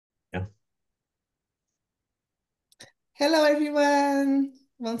Hello, everyone.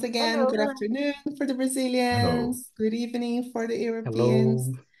 Once again, Hello, good hello. afternoon for the Hello. Brazilians. Good evening for the Europeans.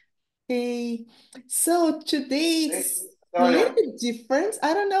 Hello. Hey, so today it's a little bit different.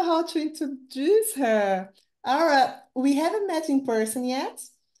 I don't know how to introduce her. Aura, we haven't met in person yet,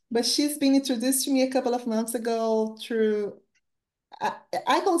 but she's been introduced to me a couple of months ago through, I,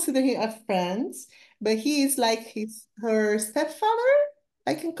 I consider him a friend, but he is like her stepfather,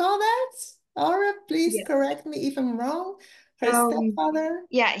 I can call that. Aura, please Yeah. correct me if I'm wrong. Her Um, stepfather.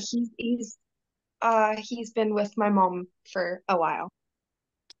 yeah, he's been with my mom for a while.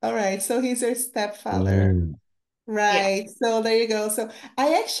 All right, so he's her stepfather. Mm. Yeah. Right. So there you go. So I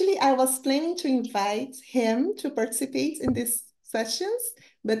was planning to invite him to participate in these sessions,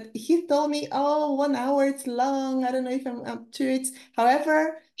 but he told me, oh, 1 hour, it's long. I don't know if I'm up to it.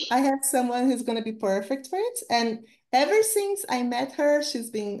 However, I have someone who's going to be perfect for it. And ever since I met her, she's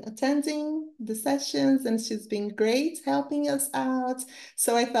been attending the sessions and she's been great helping us out.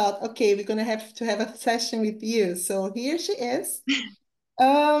 So I thought, okay, we're going to have a session with you. So here she is.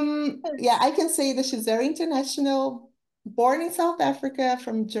 Yeah, I can say that she's very international, born in South Africa,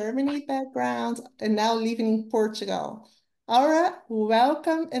 from Germany background, and now living in Portugal. Aura,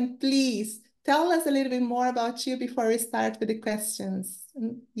 welcome, and please tell us a little bit more about you before we start with the questions.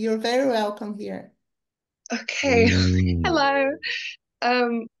 You're very welcome here. Okay. Mm. Hello.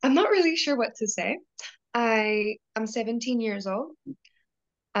 I'm not really sure what to say. I'm 17 years old.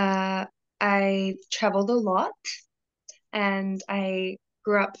 Uh, I traveled a lot and I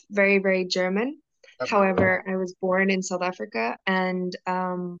grew up very, very German. However, I was born in South Africa and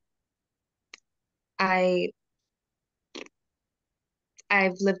I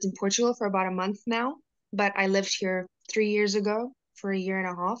I've lived in Portugal for about a month now, but I lived here 3 years ago for a year and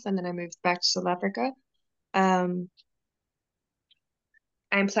a half, and then I moved back to South Africa. Um,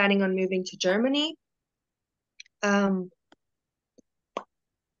 I'm planning on moving to Germany. Um,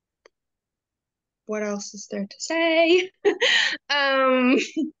 what else is there to say? Um,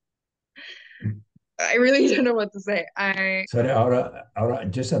 I really don't know what to say. Sorry, Aura,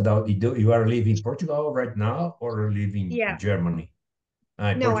 just about you are living in Portugal right now or living in Yeah, Germany?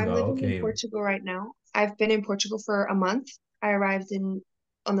 Ah, no, I'm Portugal, living in okay. Portugal right now. I've been in Portugal for a month. I arrived in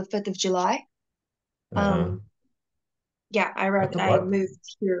on the 5th of July. Uh-huh. Um, yeah, I arrived, What I what moved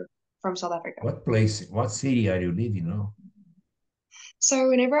here from South Africa. what place, what city are you living now? So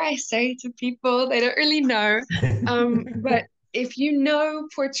whenever I say to people, they don't really know. But if you know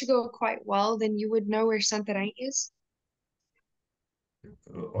Portugal quite well, then you would know where Santarém is.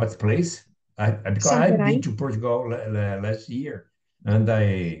 What place? Because I've been Santarém? to Portugal last year, and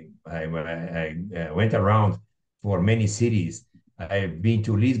I went around for many cities. I've been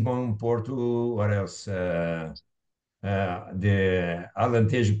to Lisbon, Porto, what else? The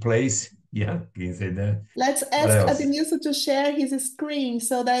Alentejo place. Yeah, can you say that? Let's What ask else? Ademilson to share his screen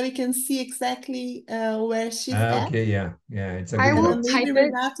so that we can see exactly where she's at, Okay, yeah, yeah, it's a I good and will then one. maybe type it.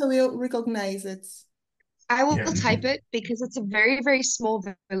 Renato will recognize it. I will Yeah. type it because it's a very, very small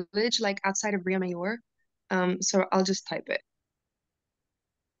village, like outside of Rio Maior. So I'll just type it.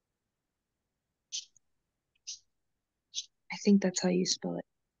 I think that's how you spell it.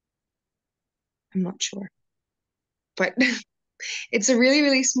 I'm not sure, but it's a really,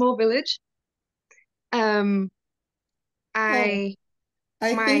 really small village. Um, Oh, I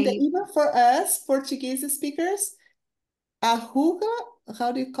I think that my even for us Portuguese speakers, arruga,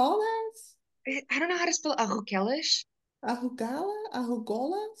 how do you call that? I don't know how to spell Arroquelas. Arrugala?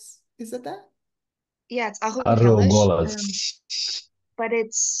 Arrugolas? Is it that? Yeah, it's Arroquelas. Arrugolas. But Do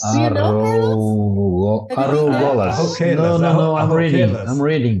it's you know, Carlos? Have you been there, Arrugolas. Carlos? No, Arroquelas, no, no. I'm reading. I'm arroquelas,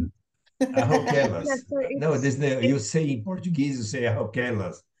 reading. yeah, arroquelas. so No, it's this you it's say in Portuguese, you say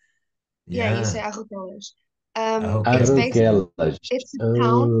arroquelas. yeah, you say Yeah, Arroquelas. It's arroquelas. basically Arrugelas. it's a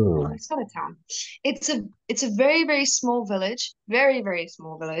town. Oh, Oh. it's not a town. It's a very, very small village, very, very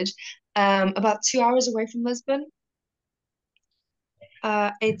small village. About 2 hours away from Lisbon.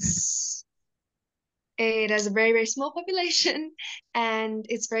 It has a very, very small population, and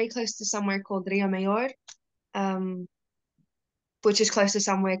it's very close to somewhere called Rio Maior. Um, which is close to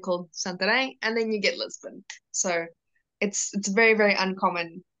somewhere called Santarém, and then you get Lisbon. So it's a very, very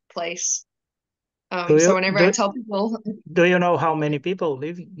uncommon place. Do So you whenever I do tell people, do you know how many people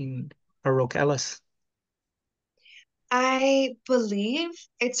live in Roquelas? I believe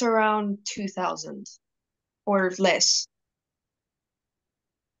it's around 2,000 or less.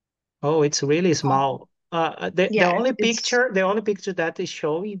 Oh, it's really Um, small. The yeah, only it's picture that is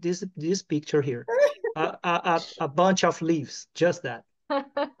showing this picture here, a bunch of leaves, just that.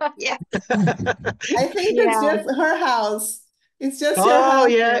 yeah, I think it's yeah, just her house. It's just your Oh house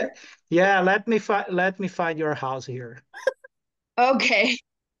yeah, there. Yeah, let me find your house here. Okay.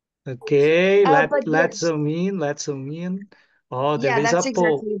 Okay, But let's yes, zoom in, let's zoom in. Oh, there yeah, is a that's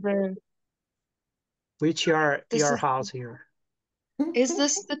pool. exactly the. Which This your is. house here? Is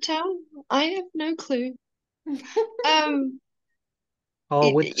this the town? I have no clue. Um, Oh,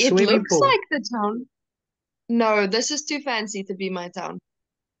 with it swimming looks pool. like the town. No, this is too fancy to be my town.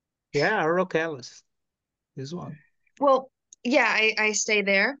 Yeah, Roquelas. This one. Well, yeah, I stay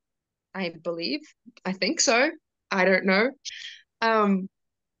there, I believe. I think so. I don't know. Um,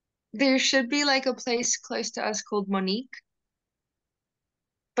 there should be like a place close to us called Monique.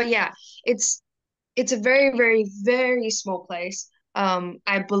 But yeah, it's it's a very, very, very small place.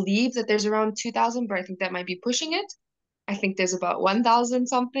 I believe that there's around 2,000, but I think that might be pushing it. I think there's about 1,000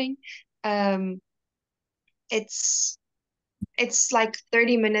 something. Um, it's it's like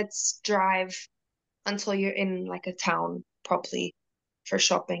 30 minutes drive until you're in like a town properly for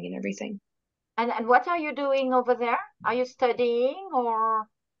shopping and everything. And what are you doing over there? Are you studying or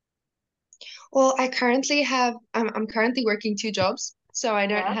Well, I'm currently working two jobs, so I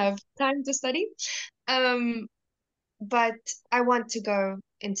don't yes? have time to study. Um, but I want to go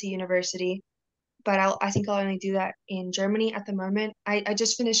into university, but I think I'll only do that in Germany at the moment. I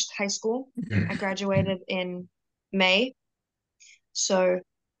just finished high school. I graduated in May, so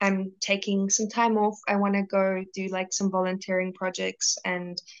I'm taking some time off. I want to go do like some volunteering projects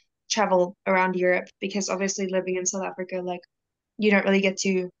and travel around Europe because obviously living in South Africa, like you don't really get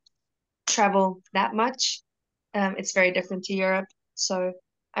to travel that much. It's very different to Europe. So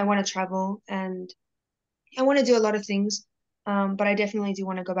I want to travel and I want to do a lot of things. But I definitely do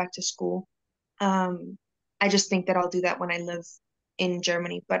want to go back to school. Um, I just think that I'll do that when I live in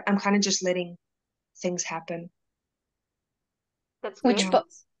Germany, but I'm kind of just letting things happen. That's Which good. Yeah. pa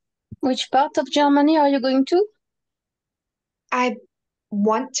which part of Germany are you going to? I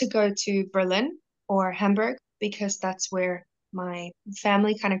want to go to Berlin or Hamburg because that's where my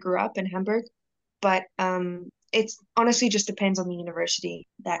family kind of grew up in Hamburg. But it's honestly just depends on the university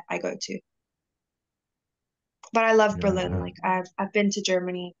that I go to. But I love Berlin. Yeah, Like I've been to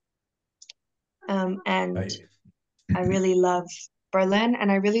Germany, and I, I really love Berlin,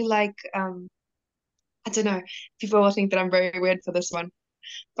 and I really like I don't know. People will think that I'm very weird for this one,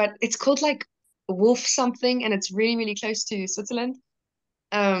 but it's called like Wolf something, and it's really really close to Switzerland.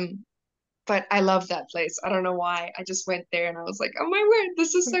 Um, but I love that place. I don't know why. I just went there and I was like, oh my word,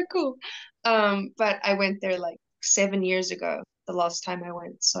 this is so cool. But I went there like 7 years ago, the last time I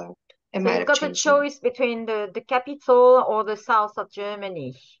went, so it So might you've have got a changed now. choice between the capital or the south of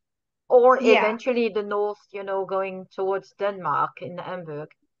Germany, or Yeah, eventually the north, going towards Denmark in Hamburg.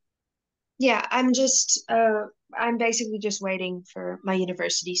 yeah. I'm basically just waiting for my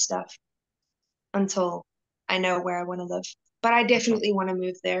university stuff until I know where I want to live. But I Okay. definitely want to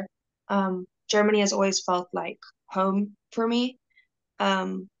move there. Germany has always felt like home for me.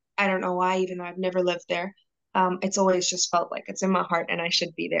 Um, I don't know why, even though I've never lived there. It's always just felt like it's in my heart and I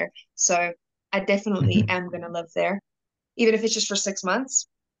should be there. So I definitely am gonna live there, even if it's just for 6 months.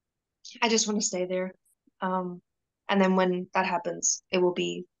 I just want to stay there. Um, and then when that happens, it will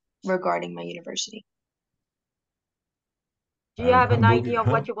be regarding my university. Do you have an Hamburg, idea of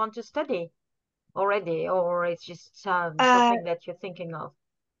what you want to study already, or it's just Uh, something that you're thinking of?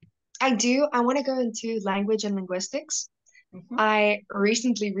 I do. I want to go into language and linguistics. Hmm. I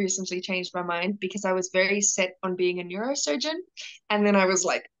recently changed my mind because I was very set on being a neurosurgeon, and then I was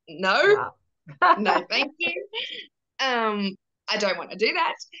like, no, Wow. no, thank you. Um, I don't want to do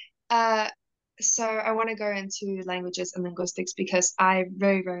that. Uh, so I want to go into languages and linguistics because I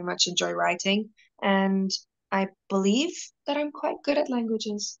very, very much enjoy writing, and I believe that I'm quite good at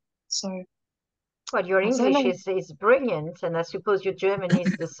languages. So Well, your I don't English know. is brilliant, and I suppose your German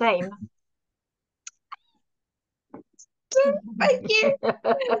is the same. Thank you.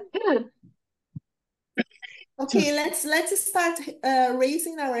 Okay, let's start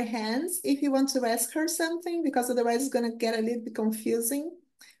raising our hands if you want to ask her something, because otherwise it's gonna get a little bit confusing.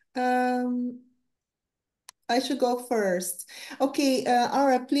 Um, I should go first. Okay,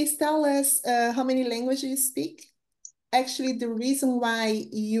 Aura, please tell us how many languages you speak. Actually, the reason why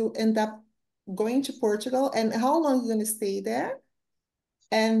you end up going to Portugal and how long you're gonna stay there.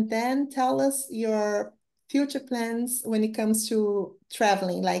 And then tell us your future plans when it comes to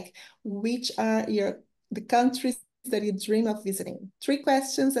traveling, like which are the countries that you dream of visiting? Three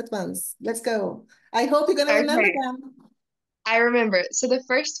questions at once. Let's go. I hope you're gonna remember Okay, them. I remember. So the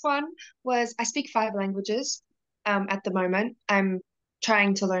first one was I speak five languages. At the moment, I'm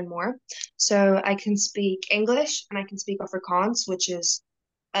trying to learn more. So I can speak English and I can speak Afrikaans, which is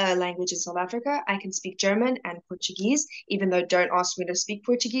language in South Africa. I can speak German and Portuguese, even though don't ask me to speak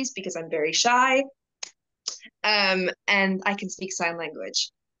Portuguese because I'm very shy. And I can speak sign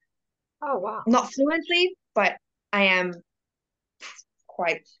language. Oh, wow. Not fluently, but I am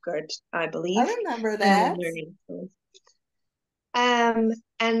quite good, I I believe. remember And I'm that. learning.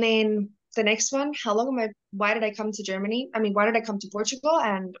 And then the next one, why did I come to Germany? I mean, why did I come to Portugal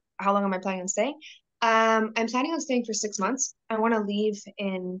and how long am I planning on staying? I'm planning on staying for 6 months. I want to leave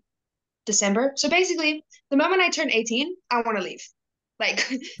in December. So basically, the moment I turn 18, I want to leave. Like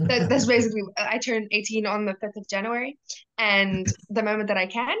that's basically I turn 18 on the 5th of January, and the moment that I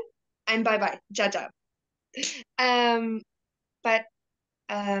can, I'm bye-bye. Jaja. Um, but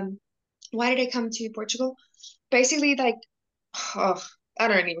why did I come to Portugal? Basically, like, oh, I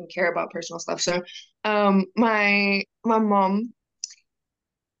don't even care about personal stuff. So, my mom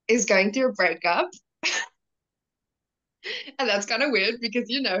is going through a breakup, and that's kind of weird because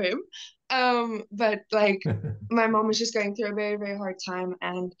you know him. But like my mom was just going through a very, very hard time,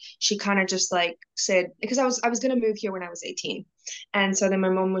 and she kind of just like said, because I was gonna move here when I was 18. And so then my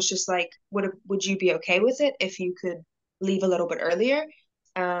mom was just like, would you be okay with it if you could leave a little bit earlier?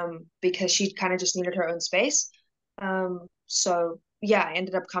 Because she kind of just needed her own space. So yeah, I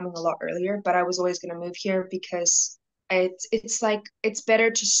ended up coming a lot earlier, but I was always gonna move here because it's like it's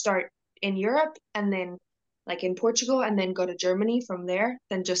better to start in Europe and then like in Portugal and then go to Germany from there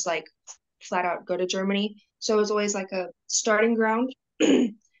than just like flat out go to Germany. So it was always like a starting ground.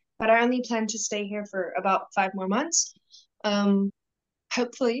 But I only plan to stay here for about 5 more months. Um,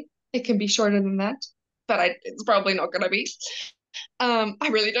 Hopefully it can be shorter than that, but it's probably not gonna be. I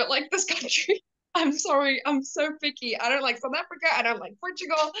really don't like this country. I'm sorry, I'm so picky. I don't like South Africa, I don't like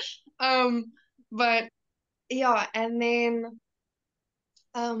Portugal. But yeah, and then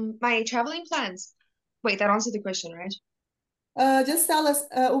my traveling plans. Wait, that answered the question, right? Just tell us,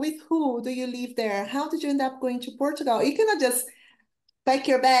 with who do you live there? How did you end up going to Portugal? You cannot just pack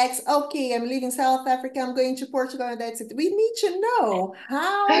your bags. Okay, I'm leaving South Africa. I'm going to Portugal, and that's it. We need to know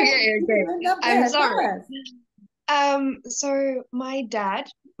how Okay, did okay. you end up I'm there. Tell sorry. us. So my dad,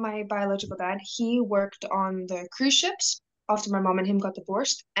 my biological dad, he worked on the cruise ships after my mom and him got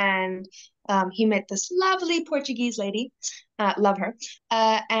divorced, and he met this lovely Portuguese lady, love her,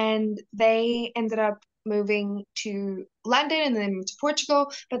 and they ended up moving to London and then moved to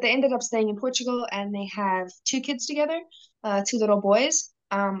Portugal, but they ended up staying in Portugal and they have 2 kids together, 2 little boys.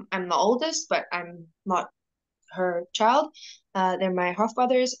 I'm the oldest, but I'm not her child. They're my half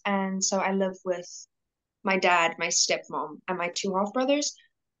brothers, and so I live with my dad, my stepmom, and my 2 half brothers.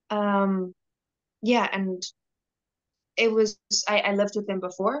 Um, yeah, and it was I lived with them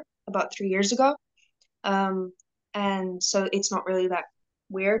before about 3 years ago. Um, and so it's not really that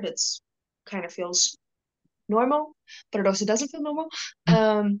weird. It's kind of feels normal, but it also doesn't feel normal.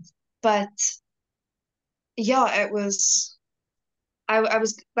 But yeah, it was I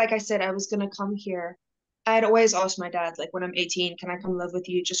was like I said, I was gonna come here. I had always asked my dad, like when I'm 18, can I come live with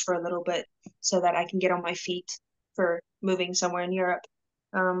you just for a little bit so that I can get on my feet for moving somewhere in Europe.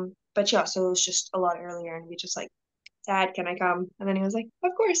 But yeah, so it was just a lot earlier and we just like, Dad, can I come? And then he was like,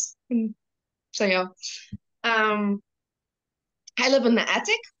 of course. And so yeah. Um, I live in the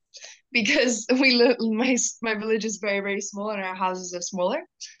attic because we live my village is very, very small and our houses are smaller.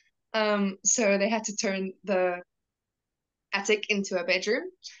 So they had to turn the attic into a bedroom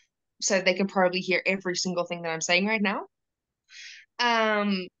so they can probably hear every single thing that I'm saying right now.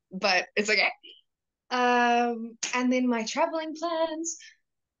 But it's okay. And then my traveling plans.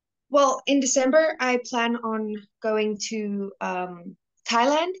 Well, in December, I plan on going to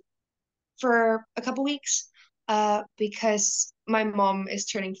Thailand for a couple weeks because my mom is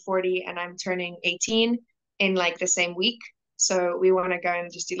turning 40 and I'm turning 18 in like the same week. So we want to go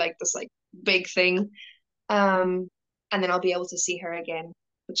and just do like this like big thing. And then I'll be able to see her again,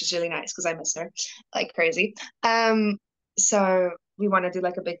 which is really nice because I miss her like crazy. So we want to do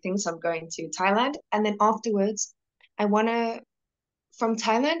like a big thing. So I'm going to Thailand. And then afterwards, I want to, from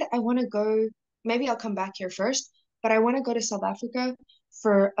Thailand, I want to go, maybe I'll come back here first, but I want to go to South Africa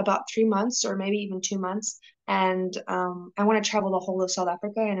for about 3 months or maybe even 2 months. And I want to travel the whole of South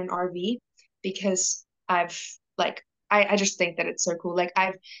Africa in an RV because I've like, I just think that it's so cool. Like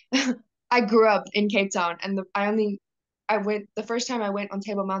I've, I grew up in Cape Town and I went, the first time I went on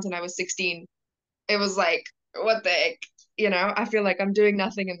Table Mountain, I was 16. It was like, what the heck? You know, I feel like I'm doing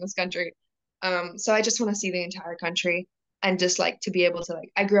nothing in this country. So I just want to see the entire country and just like to be able to like,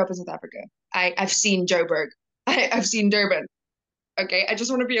 I grew up in South Africa. I've seen Joburg. I've seen Durban. Okay, I just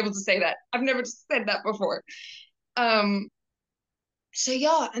want to be able to say that. I've never said that before. Um, so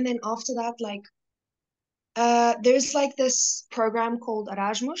yeah, and then after that, like There's like this program called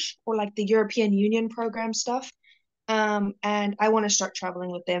Erasmus, or like the European Union program stuff. And I want to start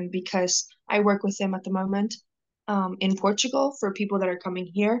traveling with them because I work with them at the moment, in Portugal for people that are coming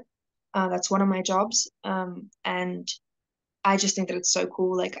here. That's one of my jobs. And I just think that it's so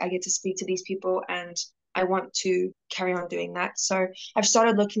cool. Like I get to speak to these people and I want to carry on doing that. So I've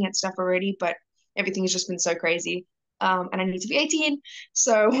started looking at stuff already, but everything's just been so crazy. And I need to be 18.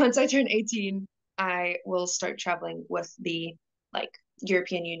 So once I turn 18, I will start traveling with the like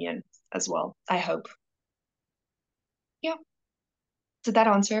European Union as well, I hope. Yeah. Did that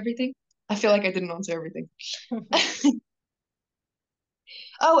answer everything? I feel like I didn't answer everything.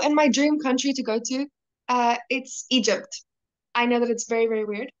 Oh, and my dream country to go to, it's Egypt. I know that it's very, very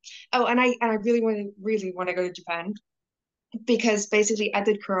weird. Oh, and I really want to go to Japan because basically I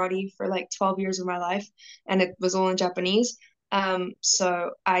did karate for like 12 years of my life and it was all in Japanese.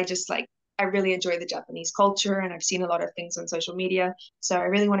 So I just like I really enjoy the Japanese culture and I've seen a lot of things on social media. So I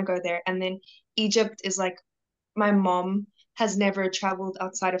really want to go there. And then Egypt is like my mom has never traveled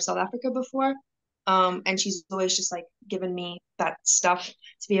outside of South Africa before. And she's always just like given me that stuff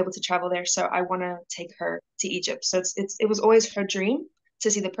to be able to travel there. So I want to take her to Egypt. So it was always her dream to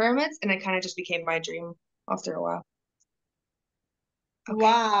see the pyramids, and it kind of just became my dream after a while. Okay.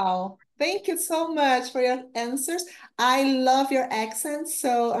 Wow. Thank you so much for your answers. I love your accent,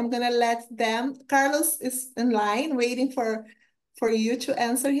 so I'm gonna let them. Carlos is in line waiting for you to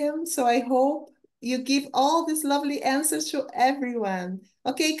answer him. So I hope you give all these lovely answers to everyone.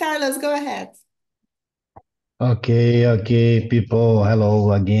 Okay, Carlos, go ahead. Okay, people.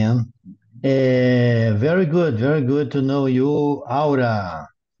 Hello again. Very good to know you, Aura.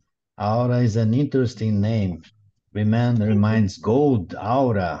 Aura is an interesting name. Reminds gold,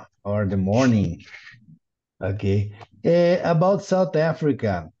 aura, or the morning. Okay. About South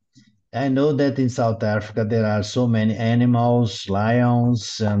Africa, I know that in South Africa there are so many animals,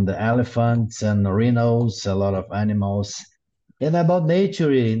 lions and elephants and rhinos, a lot of animals. And about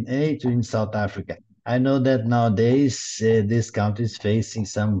nature in South Africa, I know that nowadays this country is facing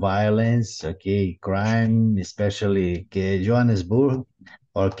some violence, okay, crime, especially Johannesburg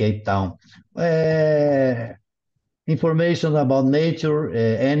or Cape Town. Uh, Information about nature,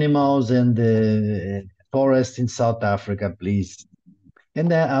 animals, and forest in South Africa, please.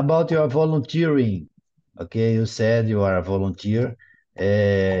 And about your volunteering, okay, you said you are a volunteer.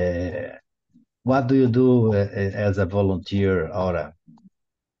 Uh, what do you do as a volunteer, Aura?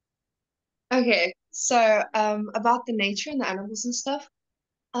 Okay, so about the nature and the animals and stuff.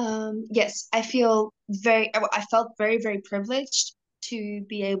 Yes, I felt very, very privileged to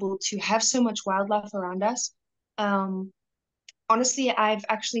be able to have so much wildlife around us. Um, Honestly, I've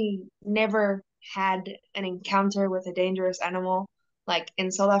actually never had an encounter with a dangerous animal like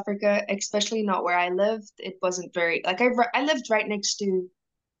in South Africa, especially not where I lived. It wasn't very like I lived right next to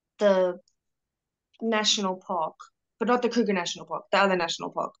the national park, but not the Kruger National Park, the other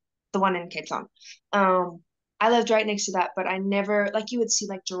national park, the one in Cape Town. Um, I lived right next to that, but I never like you would see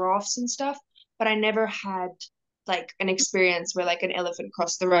like giraffes and stuff, but I never had like an experience where like an elephant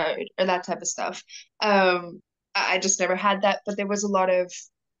crossed the road or that type of stuff. I just never had that, but there was a lot of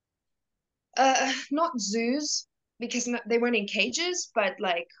not zoos because they weren't in cages, but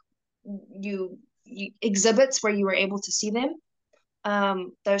like you exhibits where you were able to see them,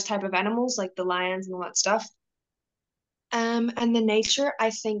 those type of animals like the lions and all that stuff. And the nature, I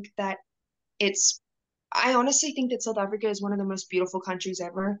think that it's, I honestly think that South Africa is one of the most beautiful countries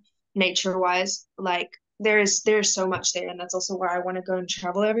ever, nature-wise. Like there's so much there, and that's also why I want to go and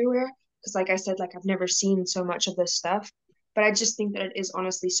travel everywhere. Because like I said, like I've never seen so much of this stuff. But I just think that it is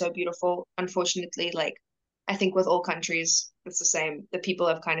honestly so beautiful. Unfortunately, like I think with all countries, it's the same. The people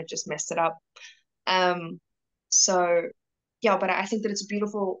have kind of just messed it up. Um, so yeah, but I think that it's a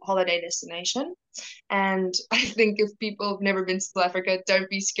beautiful holiday destination. And I think if people have never been to South Africa, don't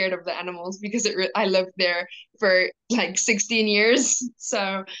be scared of the animals because I lived there for like 16 years.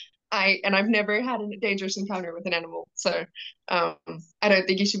 So I've never had a dangerous encounter with an animal. So um, I don't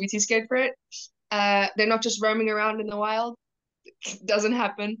think you should be too scared for it. They're not just roaming around in the wild. Doesn't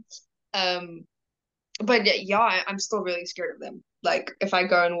happen. Um, but yeah, I'm still really scared of them. Like if I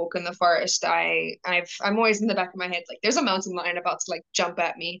go and walk in the forest, I'm always in the back of my head like there's a mountain lion about to like jump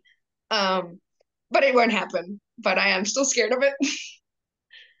at me. Um, but it won't happen. But I am still scared of it.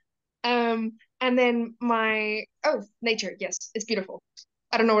 And then nature, yes, it's beautiful.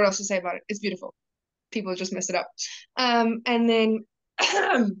 I don't know what else to say about it. It's beautiful. People just mess it up. And then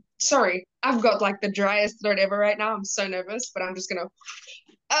sorry, I've got like the driest throat ever right now. I'm so nervous, but I'm just gonna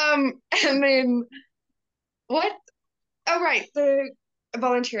and then what? Oh right, the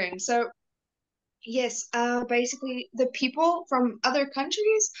volunteering. So Yes, basically the people from other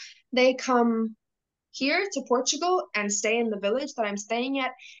countries, they come here to Portugal and stay in the village that I'm staying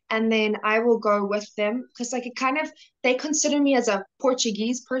at, and then I will go with them because like it kind of they consider me as a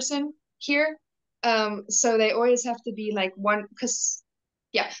Portuguese person here. So they always have to be like one because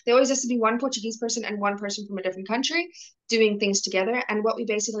yeah, there always has to be one Portuguese person and one person from a different country doing things together. And what we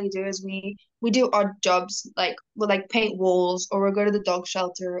basically do is we do odd jobs, like we'll like paint walls or we'll go to the dog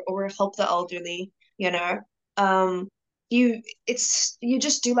shelter or we'll help the elderly, you know. Um, you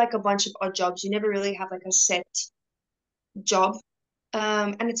just do like a bunch of odd jobs. You never really have like a set job.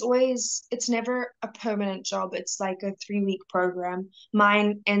 And it's never a permanent job. It's like a 3-week program.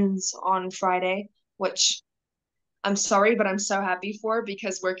 Mine ends on Friday, which I'm sorry, but I'm so happy for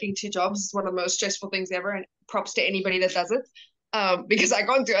because working 2 jobs is one of the most stressful things ever. And props to anybody that does it, because I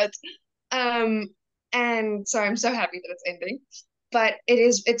can't do it. Um, and so I'm so happy that it's ending. But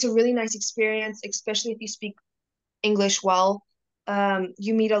it's a really nice experience, especially if you speak English well.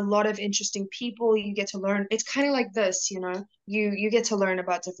 You meet a lot of interesting people. You get to learn. It's kind of like this, you know. You get to learn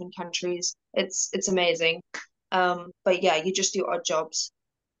about different countries. It's amazing. But yeah, you just do odd jobs.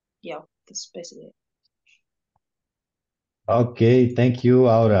 Yeah, that's basically it. Okay, thank you,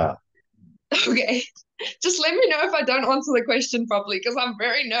 Aura. Okay. Just let me know if I don't answer the question properly because I'm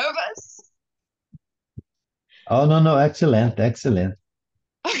very nervous. Oh, no, no, excellent, excellent.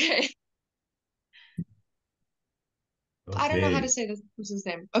 Okay. I don't know how to Okay. say this person's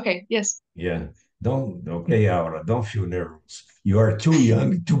name. Okay, yes. Yeah. Okay, Aura, don't feel nervous. You are too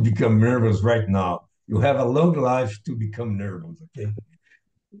young to become nervous right now. You have a long life to become nervous, okay?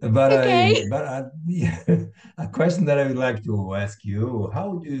 Okay. Yeah, a question that I would like to ask you,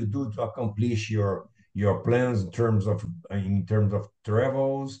 how do you do to accomplish your plans in terms of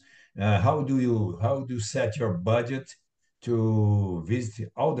travels? How do you set your budget to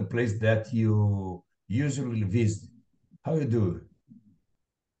visit all the places that you usually visit? How you do?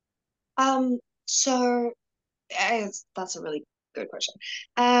 Um, so that's a really good question.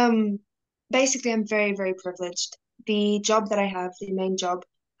 Um, Basically, I'm very, very privileged. The job that I have, the main job,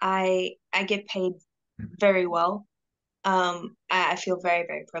 I get paid very well. I feel very,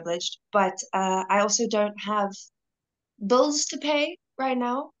 very privileged, but I also don't have bills to pay right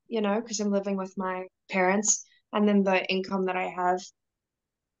now, you know, because I'm living with my parents, and then the income that I have,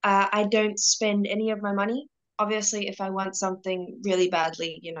 I don't spend any of my money. Obviously, if I want something really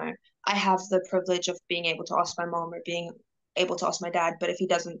badly, you know, I have the privilege of being able to ask my mom or being able to ask my dad. But if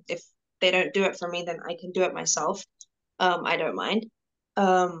they don't do it for me, then I can do it myself. I don't mind.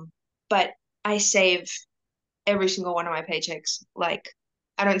 Um, but I save every single one of my paychecks. Like,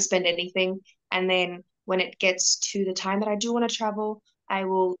 I don't spend anything. And then when it gets to the time that I do want to travel, I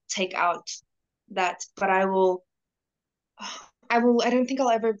will take out that, but I don't think I'll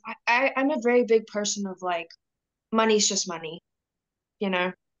ever, I'm a very big person of like, money's just money, you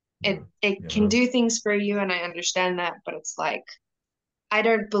know? Yeah, It can yeah. do things for you, and I understand that, but it's like, I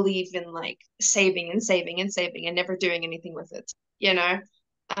don't believe in like saving and saving and saving and never doing anything with it, you know?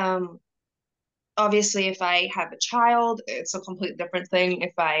 Um, Obviously, if I have a child, it's a completely different thing.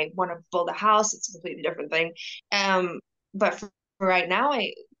 If I want to build a house, it's a completely different thing. Um, but for right now,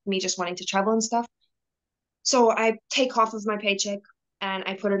 me just wanting to travel and stuff. So I take half of my paycheck and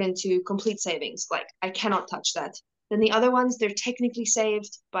I put it into complete savings. Like I cannot touch that. Then the other ones, they're technically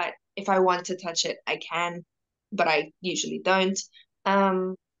saved, but if I want to touch it, I can, but I usually don't.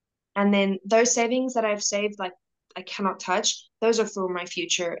 Um, and then those savings that I've saved, like I cannot touch, those are for my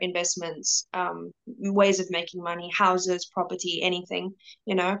future investments, ways of making money, houses, property, anything,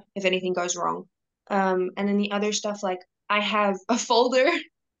 you know, if anything goes wrong. And then the other stuff, like I have a folder,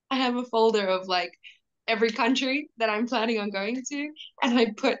 I have a folder of like every country that I'm planning on going to, and I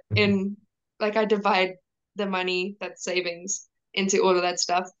put in, like, I divide the money, that's savings, into all of that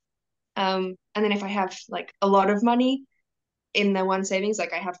stuff. And then if I have like a lot of money, in the one savings,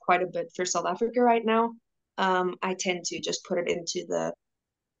 like I have quite a bit for South Africa right now. I tend to just put it into the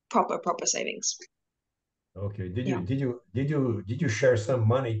proper savings. Okay. Did you Yeah. did you did you did you share some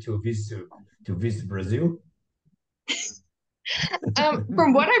money to visit Brazil?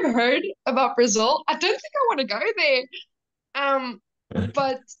 From what I've heard about Brazil, I don't think I want to go there. Um,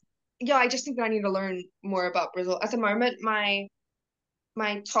 but yeah, I just think that I need to learn more about Brazil. At the moment, my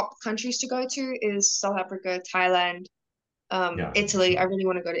top countries to go to is South Africa, Thailand, Yeah, Italy. I sure. really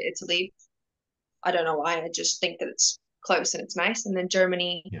want to go to Italy. I don't know why. I just think that it's close and it's nice. And then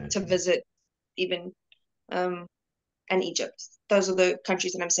Germany Yeah. to visit even, um, and Egypt. Those are the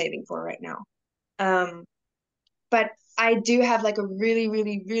countries that I'm saving for right now. Um, but I do have like a really,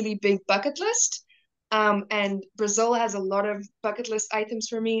 really, really big bucket list. And Brazil has a lot of bucket list items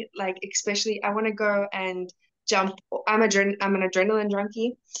for me. Like especially, I want to go and jump. I'm an adrenaline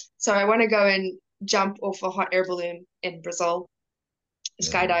junkie, so I want to go and jump off a hot air balloon in Brazil, Yeah.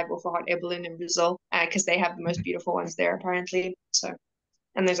 skydive off a hot air balloon in Brazil, because they have the most beautiful ones there apparently. So,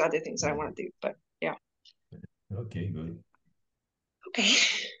 and there's other things that I Yeah. want to do, but yeah. Okay, good. Okay.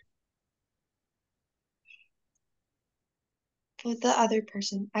 For the other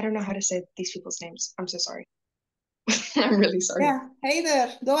person, I don't know how to say these people's names. I'm so sorry. I'm really sorry. Yeah, hey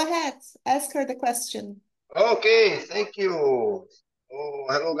there, go ahead, ask her the question. Okay, thank you. Oh,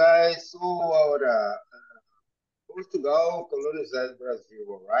 hello guys. So our Portugal colonized Brazil,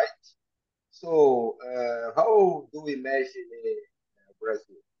 all right? So how do we imagine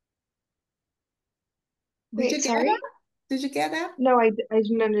Brazil? Did Wait, you get sorry? that? Did you get that? No, I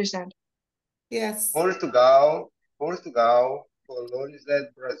didn't understand. Yes. Portugal colonized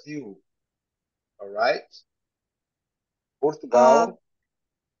Brazil, all right? Uh, Portugal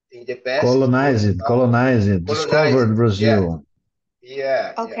in the past, Colonized, Portugal colonized, colonized. discovered Yeah, Brazil.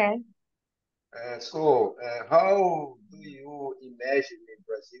 yeah, yeah. okay. So how do you imagine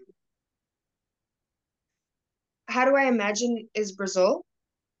Brazil? How do I imagine is Brazil?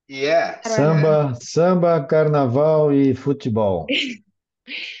 Yeah. How do I imagine? Samba, samba, carnaval e futebol.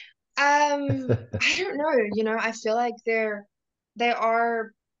 I don't know, I feel like they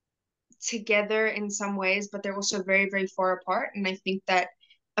are together in some ways, but they're also very, very far apart. And I think that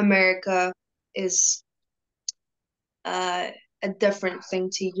America is uh, a different thing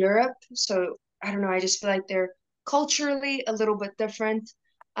to Europe. So I don't know. I just feel like they're culturally a little bit different.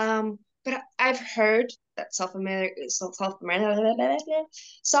 But I've heard that South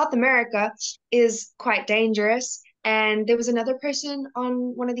America is quite dangerous. And there was another person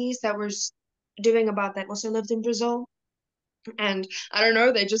on one of these that was doing about that also lived in Brazil. And I don't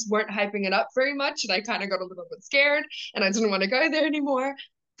know, they just weren't hyping it up very much, and I kind of got a little bit scared, and I didn't want to go there anymore.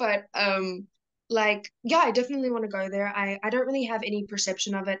 But like, yeah, I definitely want to go there. I don't really have any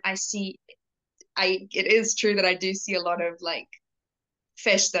perception of it. It is true that I do see a lot of like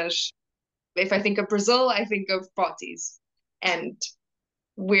festas. If I think of Brazil, I think of parties and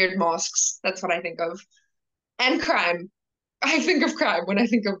weird mosques. That's what I think of. And crime. I think of crime when I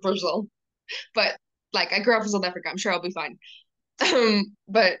think of Brazil. But like, I grew up in South Africa. I'm sure I'll be fine.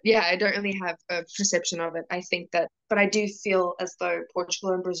 But yeah, I don't really have a perception of it. I think that, but I do feel as though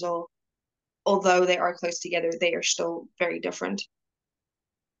Portugal and Brazil, although they are close together, they are still very different.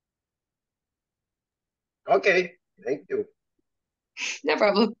 Okay, thank you. No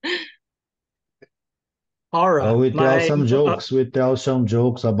problem. Aura, We tell some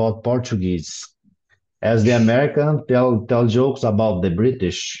jokes about Portuguese. As the American, tell jokes about the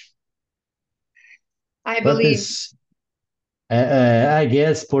British. I But believe, this, I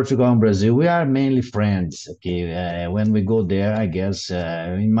guess Portugal and Brazil, we are mainly friends. Okay, when we go there, I guess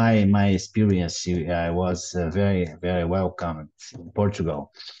in my experience, I was very very welcome in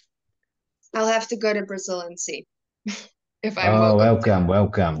Portugal. I'll have to go to Brazil and see if I'm Oh, welcome.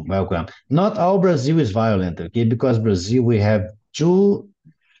 welcome. Not all Brazil is violent, okay? Because Brazil, we have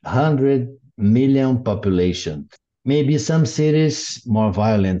 200 million population. Maybe some cities more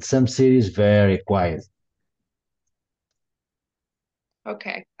violent, some cities very quiet.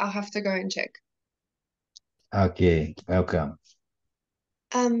 Okay, I'll have to go and check. Okay, welcome.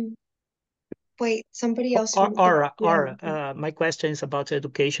 Wait, somebody else wanted to. Aura, Yeah. my question is about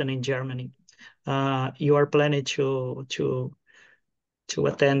education in Germany. You are planning to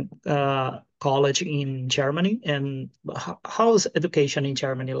attend college in Germany, and how's education in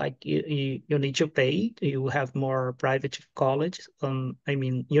Germany? Like you need to pay? You have more private college, I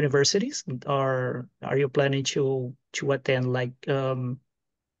mean universities, or are you planning to attend like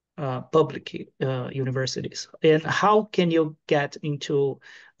public universities? And how can you get into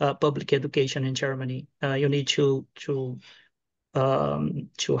public education in Germany? You need to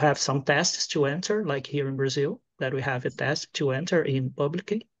have some tests to enter, like here in Brazil, that we have a test to enter in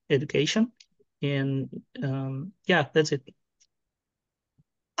public education. And yeah, that's it.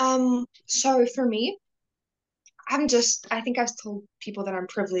 So for me, I think I've told people that I'm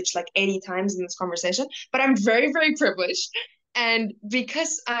privileged like 80 times in this conversation, but I'm very, very privileged. And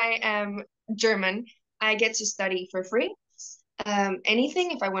because I am German, I get to study for free.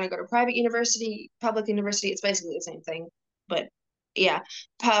 Anything, if I want to go to private university, public university, it's basically the same thing. But yeah,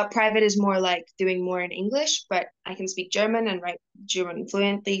 private is more like doing more in English, but I can speak German and write German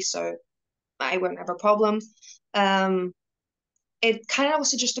fluently, so I won't have a problem. Um, it kind of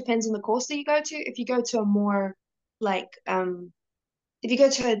also just depends on the course that you go to. If you go to a more like if you go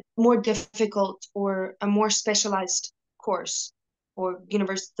to a more difficult or a more specialized course for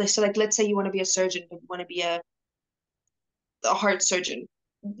university. So like, let's say you want to be a surgeon, but you want to be a heart surgeon.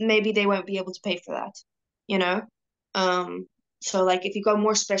 Maybe they won't be able to pay for that, you know? Um, so like if you go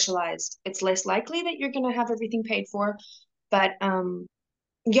more specialized, it's less likely that you're gonna have everything paid for. But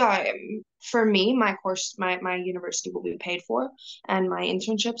yeah, for me, my course, my university will be paid for, and my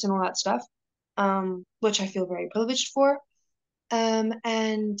internships and all that stuff, which I feel very privileged for.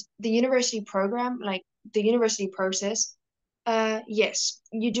 And the university program, like the university process, yes,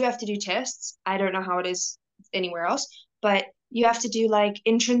 you do have to do tests. I don't know how it is anywhere else, but you have to do like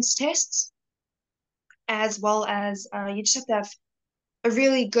entrance tests as well as you just have to have a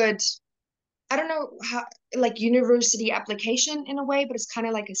really good, I don't know how, like university application in a way, but it's kind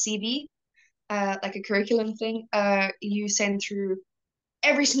of like a CV, like a curriculum thing. You send through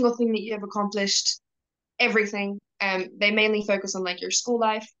every single thing that you have accomplished, everything. They mainly focus on like your school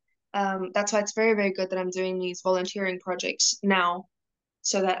life. That's why it's very, very good that I'm doing these volunteering projects now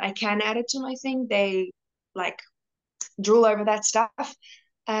so that I can add it to my thing. They like drool over that stuff,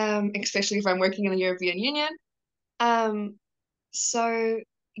 especially if I'm working in the European Union. Um, so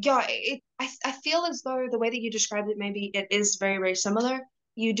yeah, I feel as though the way that you described it, maybe it is very, very similar.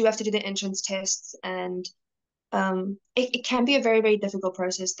 You do have to do the entrance tests, and it can be a very, very difficult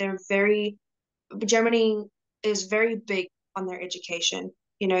process. Germany is very big on their education.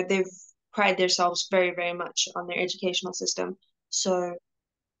 You know, they've pride themselves very, very much on their educational system. So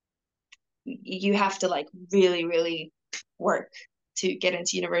you have to like really, really work to get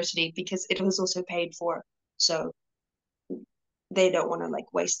into university because it was also paid for. So they don't want to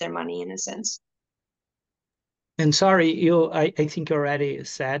like waste their money in a sense. And sorry, I think you already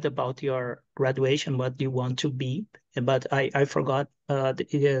said about your graduation, what you want to be, but I forgot That's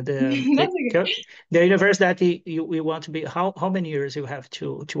okay. the university you want to be. How many years you have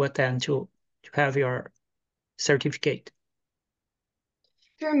to attend to have your certificate?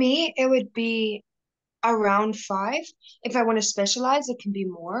 For me, it would be around 5. If I want to specialize, it can be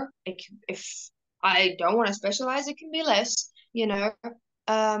more. If I don't want to specialize, it can be less, you know.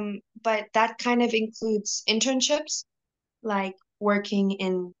 But that kind of includes internships, like working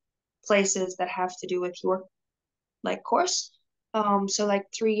in places that have to do with your like course. So like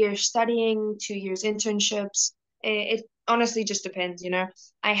 3 years studying, 2 years internships. It honestly just depends, you know.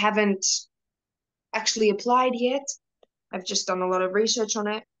 I haven't actually applied yet. I've just done a lot of research on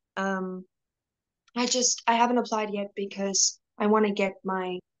it. Um, I haven't applied yet because I want to get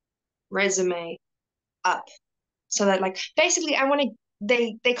my resume up so that like basically I want to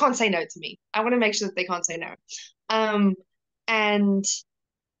they can't say no to me. I want to make sure that they can't say no. Um, and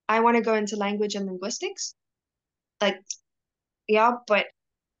I want to go into language and linguistics. Like yeah, but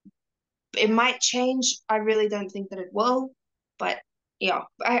it might change. I really don't think that it will, but yeah,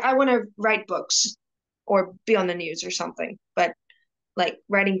 I want to write books or be on the news or something. But like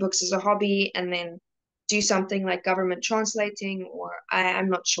writing books as a hobby and then do something like government translating, or I'm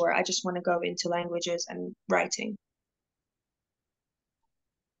not sure. I just want to go into languages and writing.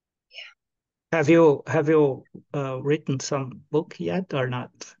 Have you written some book yet or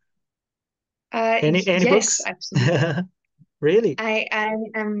not? Any Yes, books? absolutely. Really? I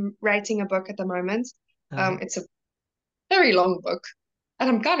am writing a book at the moment. Uh, It's a very long book, and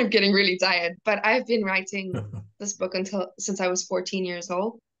I'm kind of getting really tired, but I've been writing this book since I was 14 years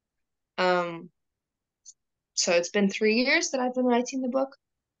old. Um, so it's been 3 years that I've been writing the book.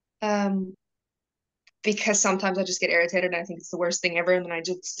 Um, because sometimes I just get irritated and I think it's the worst thing ever, and then I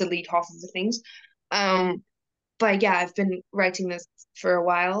just delete half of the things. Um, but yeah, I've been writing this for a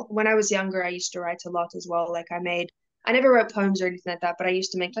while. When I was younger, I used to write a lot as well. I never wrote poems or anything like that, but I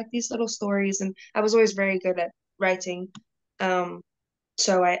used to make like these little stories, and I was always very good at writing. Um,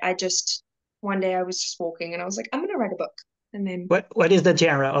 so I just one day I was just walking and I was like, I'm gonna write a book, and then what is the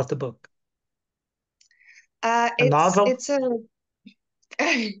genre of the book? A novel? it's a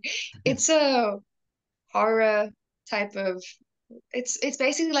it's a horror type of it's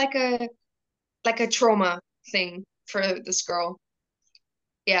basically like a trauma thing for this girl.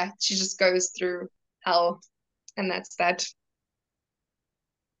 Yeah, she just goes through hell, and that's that.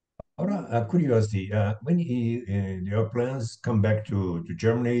 Out of curiosity, when your plans come back to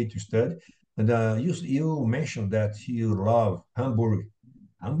Germany to study, and you mentioned that you love Hamburg.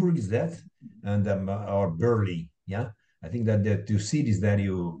 Hamburg is that, and or Berlin. Yeah, I think that the two cities that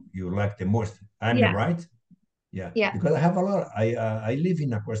you like the most. I'm Yeah, right. Yeah, yeah, because I have a lot. I live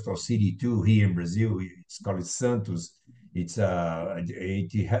in a coastal city too here in Brazil. It's called Santos. It's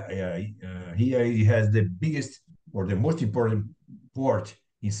here it has the biggest or the most important port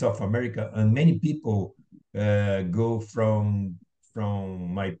in South America, and many people go from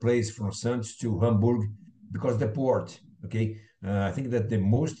my place from Santos to Hamburg because the port. Okay, I think that the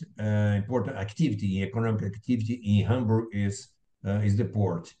most important activity, economic activity in Hamburg is the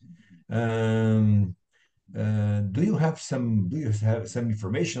port. Do you have some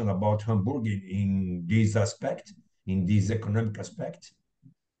information about Hamburg in this aspect, in this economic aspect?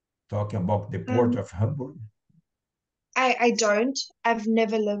 Talking about the port of Hamburg? I don't. I've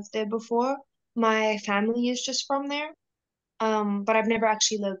never lived there before. My family is just from there. But I've never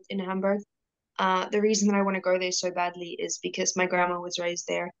actually lived in Hamburg. The reason that I want to go there so badly is because my grandma was raised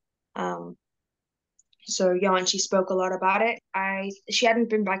there. Um, so yeah, and she spoke a lot about it. She hadn't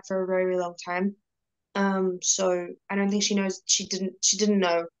been back for a very long time. So I don't think she didn't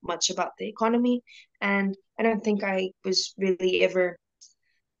know much about the economy, and I don't think I was really ever.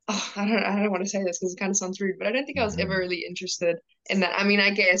 Oh, I don't want to say this because it kind of sounds rude, but I don't think I was ever Mhm. really interested in that. I mean,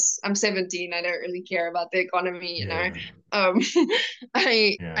 I guess I'm 17. I don't really care about the economy, you know. Yeah, Um,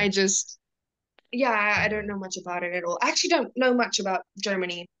 yeah, I just yeah, I don't yeah, know much about it at all. I actually don't know much about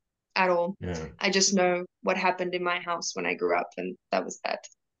Germany at all. yeah. I just know what happened in my house when I grew up, and that was that.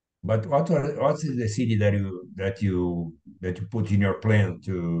 But what is the city that you put in your plan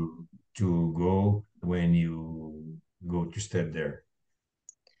to go when you go to stay there?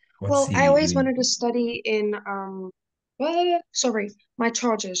 What Well, I city do always you? wanted to study in well, sorry, my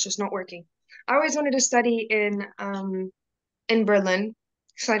charger is just not working. I always wanted to study in Berlin.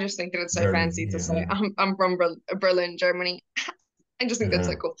 So I just think that it's so Berlin. fancy to say Yeah. I'm from Berlin, Germany. I just think that's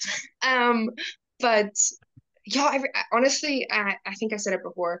so Uh-huh. cool. Um, but yeah, honestly, I think I said it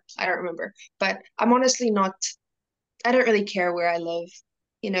before. I don't remember, but I'm honestly not. I don't really care where I live.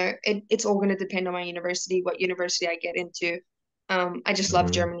 You know, it's all going to depend on my university, what university I get into. I just love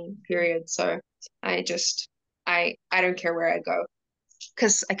Uh-huh. Germany, period. So I just I don't care where I go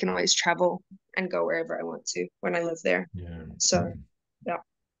because I can always travel and go wherever I want to when I live there. Yeah. So Mhm. yeah.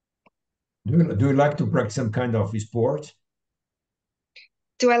 Do you like to practice some kind of sport?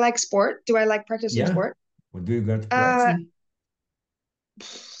 Do I like sport? Do I like practicing Yeah. sport? What do you got to Uh, practice?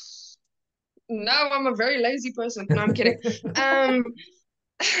 no, I'm a very lazy person. No, I'm kidding. Um,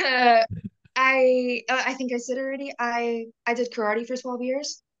 I think I said already. I did karate for 12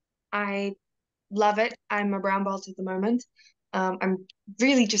 years. I love it. I'm a brown belt at the moment. I'm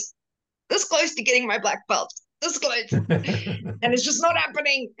really just this close to getting my black belt. This close, and it's just not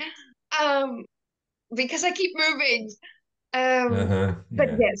happening. Um, because I keep moving. But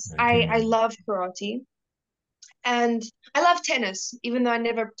Yeah, yes, I can I imagine. love karate. And I love tennis, even though I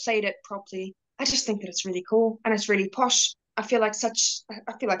never played it properly. I just think that it's really cool and it's really posh. I feel like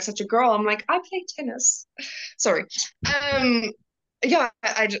such a girl. I'm like, I play tennis. Sorry. Um, yeah,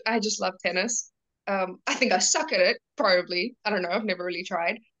 I just love tennis. I think I suck at it, probably. I don't know, I've never really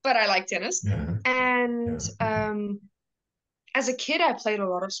tried, but I like tennis. Yeah, And yeah. as a kid, I played a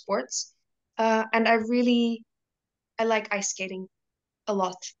lot of sports. And I like ice skating a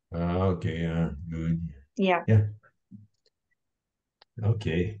lot. Okay, yeah, good. Yeah. Yeah,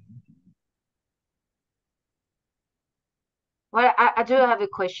 okay. Well, I do have a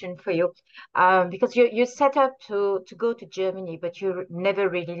question for you, because you set up to go to Germany, but you never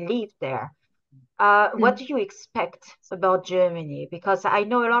really lived there. What Mm. do you expect about Germany? Because I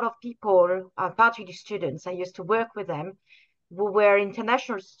know a lot of people, particularly students, I used to work with them, who were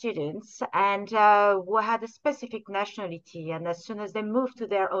international students and who had a specific nationality. And as soon as they moved to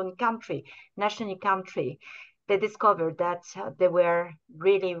their own country, national country, they discovered that they were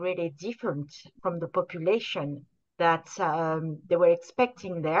really, really different from the population that they were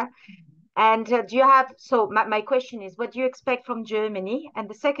expecting there. And do you have, so my question is, what do you expect from Germany? And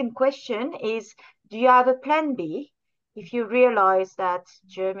the second question is, do you have a plan B if you realize that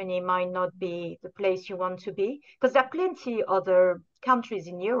Germany might not be the place you want to be? Because there are plenty other countries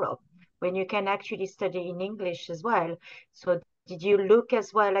in Europe when you can actually study in English as well. So did you look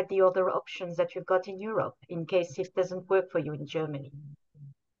as well at the other options that you've got in Europe in case it doesn't work for you in Germany?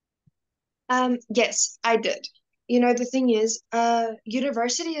 Yes, I did. You know, the thing is,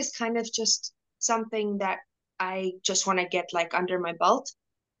 university is kind of just something that I just want to get like under my belt.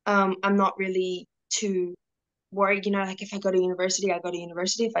 I'm not really too worried, you know, like if I go to university, I go to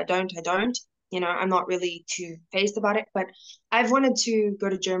university. If I don't, I don't. You know, I'm not really too phased about it. But I've wanted to go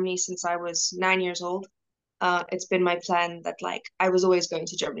to Germany since I was 9 years old. It's been my plan that like I was always going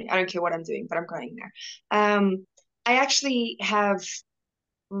to Germany. I don't care what I'm doing, but I'm going there. I actually have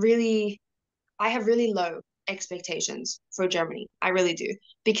really I have really low expectations for Germany. I really do.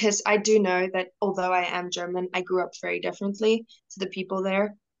 Because I do know that although I am German, I grew up very differently to the people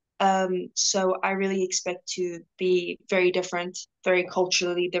there. So I really expect to be very different, very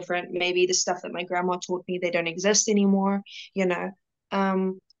culturally different. Maybe the stuff that my grandma taught me, they don't exist anymore, you know.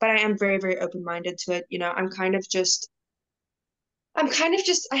 But I am very, very open-minded to it. You know, I'm kind of just I'm kind of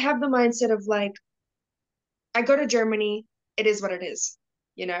just, I have the mindset of like, I go to Germany, it is what it is,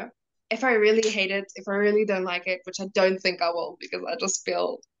 you know? If I really hate it, if I really don't like it, which I don't think I will because I just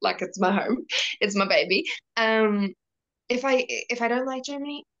feel like it's my home, it's my baby. Um, if I don't like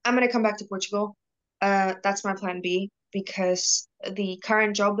Germany, I'm gonna come back to Portugal. That's my plan B because the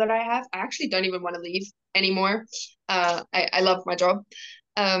current job that I have, I actually don't even want to leave anymore. I love my job.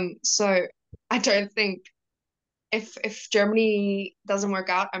 So I don't think if Germany doesn't work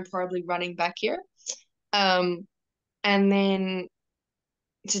out, I'm probably running back here. Um, and then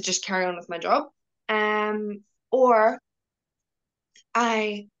to just carry on with my job. Or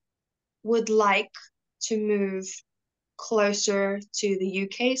I would like to move closer to the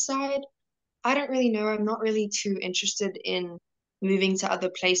UK side. I don't really know. I'm not really too interested in moving to other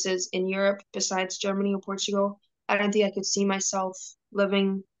places in Europe besides Germany or Portugal. I don't think I could see myself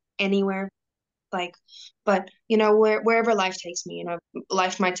living anywhere like, but you know, wherever life takes me, you know,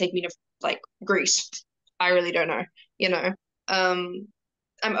 life might take me to like Greece. I really don't know, you know. Um,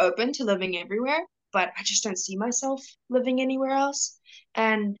 I'm open to living everywhere, but I just don't see myself living anywhere else.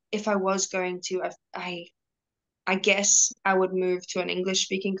 And if I was going to, I guess I would move to an English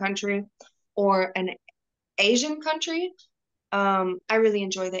speaking country or an Asian country. I really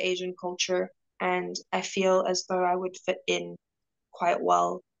enjoy the Asian culture, and I feel as though I would fit in quite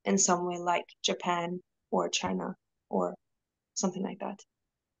well in somewhere like Japan or China or something like that.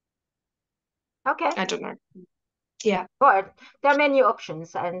 Okay. I don't know. Yeah. But there are many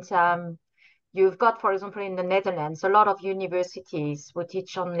options, and you've got, for example, in the Netherlands, a lot of universities who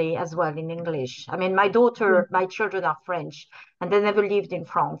teach only as well in English. I mean, my children are French, and they never lived in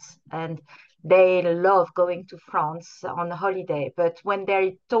France, and they love going to France on a holiday. But when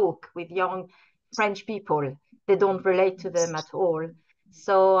they talk with young French people, they don't relate to them at all.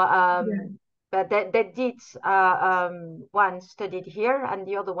 So, but they did. One studied here, and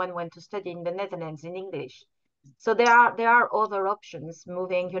the other one went to study in the Netherlands in English. So there are other options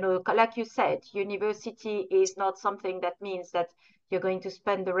moving, like you said, university is not something that means that you're going to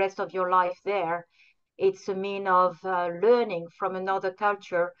spend the rest of your life there. It's a mean of learning from another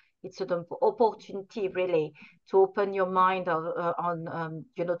culture. It's an opportunity really to open your mind on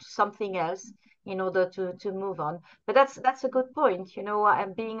to something else in order to move on. But that's a good point.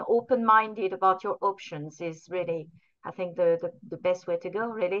 And being open-minded about your options is really, I think, the best way to go,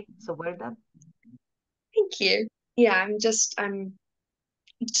 really. So well done. Thank you. Yeah, I'm just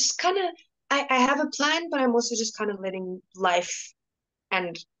kind of I have a plan, but I'm also just kind of letting life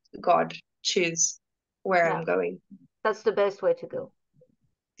and God choose where Yeah, I'm going. that's the best way to go.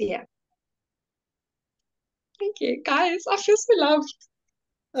 Yeah. Thank you, guys. I feel so loved.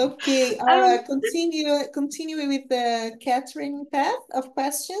 Okay, Um, continue with the Catherine path of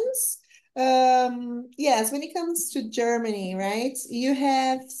questions. Yes, when it comes to Germany, right? You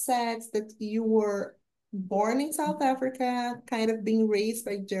have said that you were born in South Africa, kind of being raised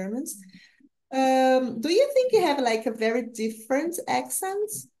by Germans. Do you think you have like a very different accent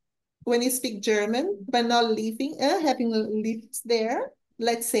when you speak German, but not having lived there?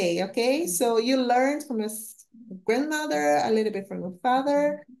 Let's say, okay, so you learned from your grandmother, a little bit from your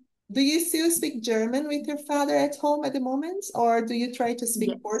father. Do you still speak German with your father at home at the moment, or do you try to speak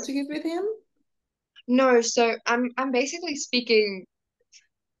yes. Portuguese with him? No, so I'm basically speaking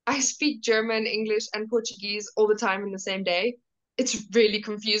I speak German, English, and Portuguese all the time in the same day. It's really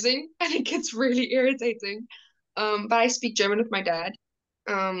confusing and it gets really irritating. But I speak German with my dad.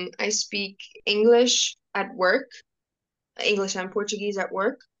 I speak English at work, English and Portuguese at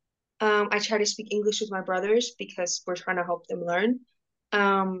work. I try to speak English with my brothers because we're trying to help them learn.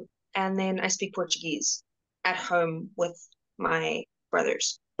 And then I speak Portuguese at home with my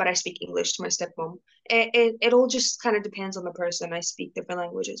brothers, but I speak English to my stepmom. It all just kind of depends on the person. I speak different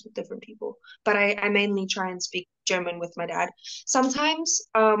languages with different people, but I mainly try and speak German with my dad. Sometimes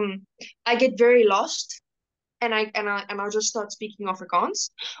I get very lost and I'll just start speaking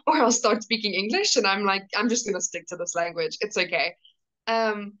Afrikaans or I'll start speaking English and I'm like, I'm just gonna stick to this language. It's okay.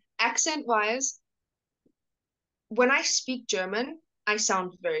 Accent wise, when I speak German, I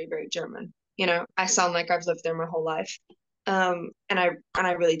sound very, very German. You know, I sound like I've lived there my whole life. And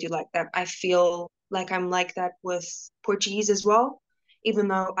I really do like that. I feel like I'm like that with Portuguese as well. Even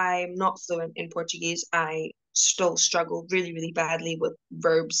though I'm not fluent in Portuguese, I still struggle really, really badly with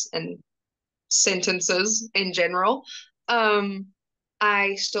verbs and sentences in general. Um,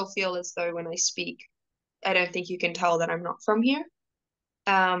 I still feel as though when I speak, I don't think you can tell that I'm not from here.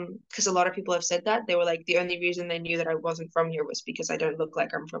 Because a lot of people have said that. They were like, the only reason they knew that I wasn't from here was because I don't look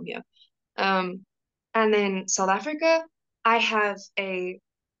like I'm from here. Um, and then South Africa, I have a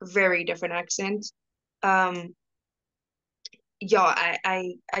very different accent. Um, yeah,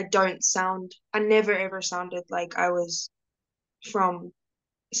 I don't sound, I never ever sounded like I was from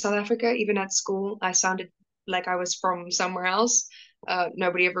South Africa. Even at school, I sounded like I was from somewhere else.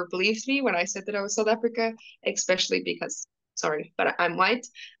 Nobody ever believed me when I said that I was South Africa, especially because, sorry, but I'm white.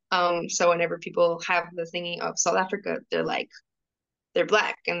 So whenever people have the thingy of South Africa, they're like, they're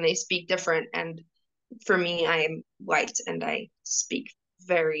black and they speak different. And for me, I am white and I speak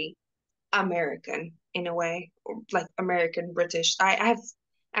very American in a way, or like American British. I have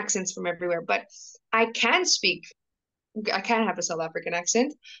accents from everywhere, but I can speak, I can have a South African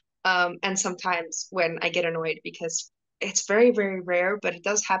accent. And sometimes when I get annoyed because it's very, very rare, but it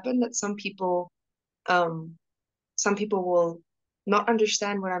does happen that um, some people will not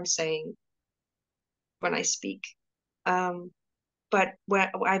understand what I'm saying when I speak. Um, but when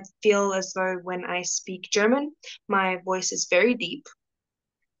I feel as though when I speak German, my voice is very deep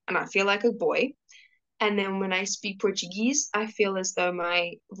and I feel like a boy. And then when I speak Portuguese, I feel as though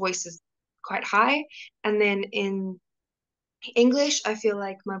my voice is quite high. And then in English, I feel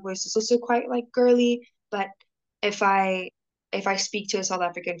like my voice is also quite like girly. But if I if I speak to a South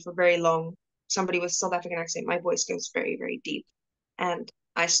African for very long, somebody with South African accent, my voice goes very, very deep. And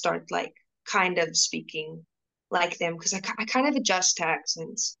I start like kind of speaking like them because I kind of adjust to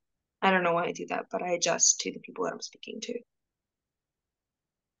accents. I don't know why I do that, but I adjust to the people that I'm speaking to.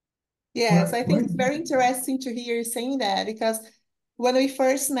 Yes, I think it's very interesting to hear you saying that because when we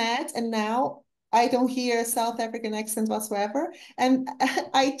first met and now I don't hear a South African accent whatsoever. And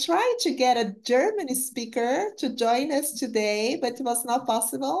I tried to get a German speaker to join us today, but it was not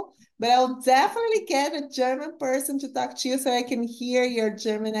possible. But I'll definitely get a German person to talk to you so I can hear your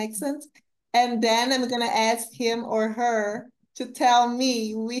German accent. And then I'm going to ask him or her to tell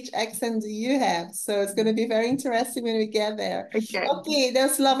me which accent do you have. So it's going to be very interesting when we get there. Okay. Okay,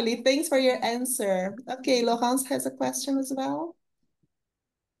 that's lovely. Thanks for your answer. Okay, Laurence has a question as well.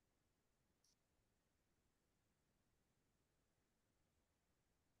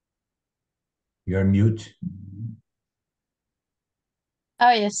 You're mute.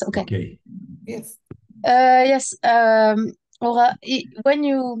 Oh, yes. Okay. Okay. Yes. Yes. Laura, when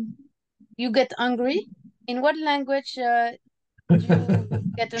you get angry, in what language do you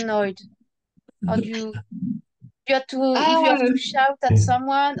get annoyed? Or do you have to, if you have to shout at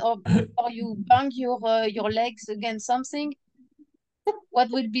someone or you bang your legs against something, what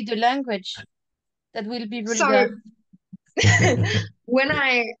will be the language that will be vulgar? So when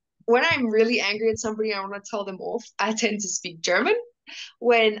I'm really angry at somebody, I want to tell them off, I tend to speak German.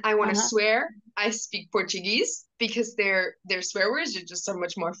 When I want to swear, I speak Portuguese because their swear words are just so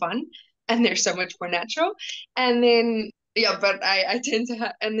much more fun and they're so much more natural. And then yeah, but I tend to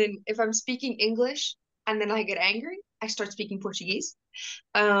have, and then if I'm speaking English and then I get angry, I start speaking Portuguese.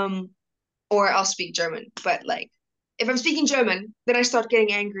 Um, or I'll speak German. But like if I'm speaking German, then I start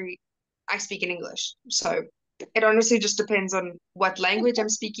getting angry, I speak in English. So it honestly just depends on what language I'm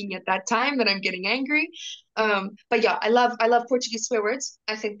speaking at that time that I'm getting angry. But yeah, I love Portuguese swear words.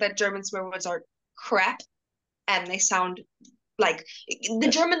 I think that German swear words are crap and they sound like the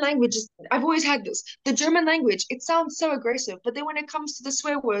German language is, I've always had this. The German language, it sounds so aggressive, but then when it comes to the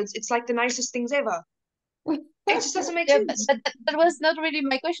swear words, it's like the nicest things ever. It just doesn't make Yeah, sense. but that was not really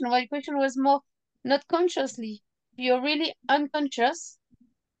my question. My question was more not consciously. You're really unconscious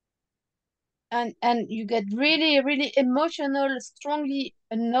and you get really, really emotional, strongly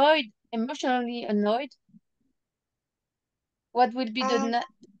annoyed, emotionally annoyed. What will be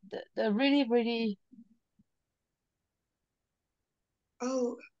the really, really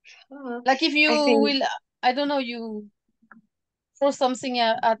like if you I think will, I don't know, you throw something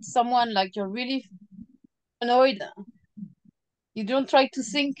at someone like you're really annoyed. You don't try to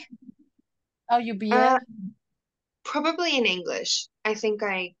think how you behave. probably in English. I think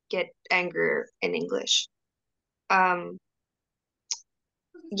I get angrier in English. Um,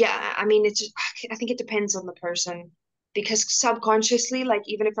 yeah, I mean, it's just, I think it depends on the person because subconsciously, like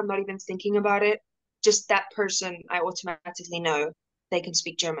even if I'm not even thinking about it, just that person, I automatically know they can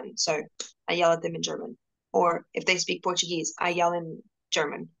speak German. So I yell at them in German. Or if they speak Portuguese, I yell in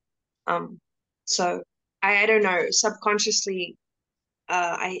German. Um, so I don't know, subconsciously,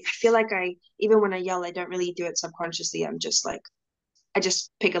 I feel like even when I yell, I don't really do it subconsciously. I'm just like, I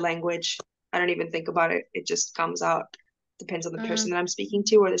just pick a language. I don't even think about it. It just comes out. Depends on the person that I'm speaking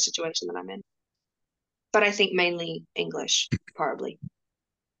to or the situation that I'm in. But I think mainly English, probably.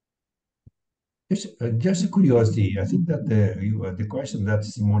 Just a curiosity. I think that the question that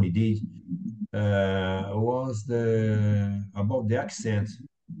Simone did was about the accent.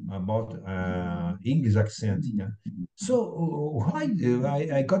 about English accent. Yeah. So why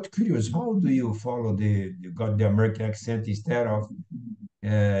I got curious. How do you follow you got the American accent instead of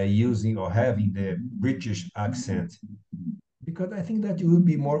using or having the British accent? Because I think that it would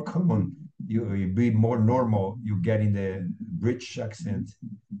be more common. You be more normal. You get in the British accent,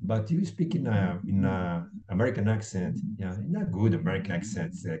 but you speak in a American accent. Yeah, in a good American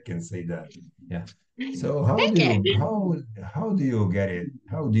accent. I can say that. Yeah. So Okay. how do you get it?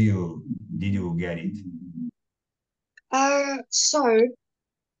 How did you get it? So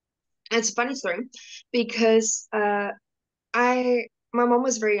it's a funny story because I my mom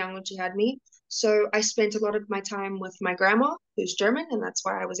was very young when she had me, so I spent a lot of my time with my grandma, who's German, and that's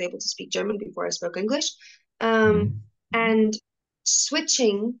why I was able to speak German before I spoke English. Um, Mhm. and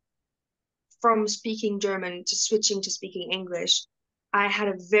switching from speaking German to switching to speaking English, I had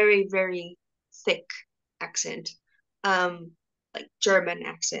a very, very thick accent, um, like German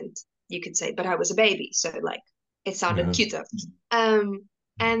accent, you could say, but I was a baby, so like it sounded Uh-huh. cuter. Um,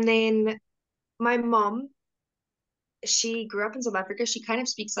 and then my mom, she grew up in South Africa. She kind of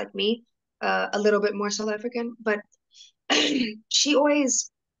speaks like me, a little bit more South African, but she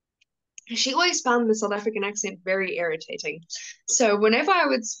always she always found the South African accent very irritating. So whenever I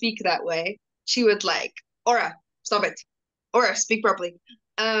would speak that way, she would like, Ora, stop it. Ora, speak properly.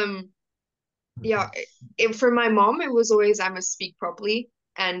 Um, yeah, for my mom, it was always I must speak properly.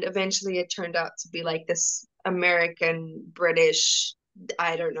 And eventually it turned out to be like this American, British,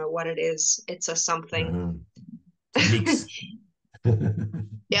 I don't know what it is. It's a something. Uh-huh. It's a mix.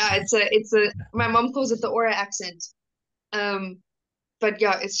 Yeah, it's a my mom calls it the Aura accent. Um, but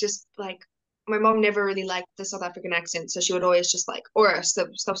yeah, it's just like my mom never really liked the South African accent, so she would always just like, Aura,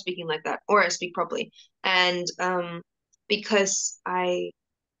 stop speaking like that, Aura, speak properly. And because I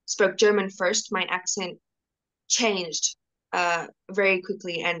spoke German first, my accent changed very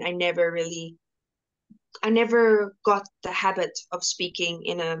quickly, and I never got the habit of speaking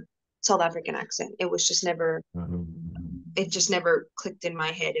in a South African accent. Uh-huh. It just never clicked in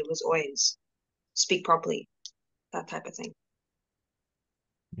my head. It was always speak properly, that type of thing.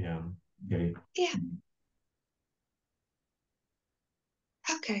 Yeah. Okay. Yeah.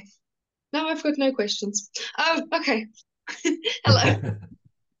 Okay. Now I've got no questions. Oh, okay. Hello.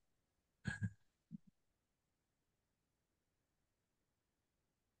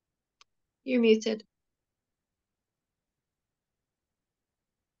 You're muted.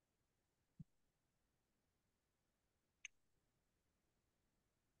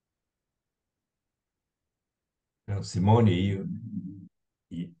 Now, Simone, you're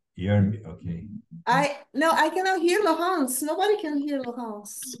okay. I cannot hear Laurence. Nobody can hear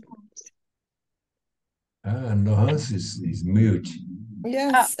Laurence. Laurence is mute.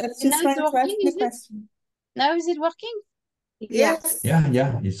 Yes, and Now she's it's trying to ask working, the is it? question. Now is it working? Yeah. Yes.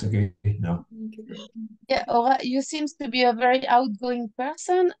 Yeah, it's okay now. Okay. Yeah, Aura, you seems to be a very outgoing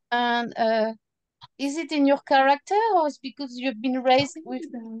person, and is it in your character, or is because you've been raised with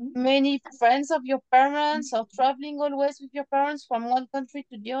many friends of your parents, or traveling always with your parents from one country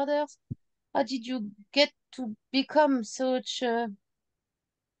to the other? How did you get to become such a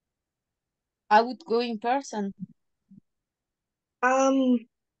outgoing person? Um,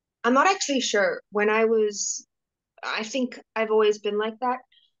 I'm not actually sure. I think I've always been like that.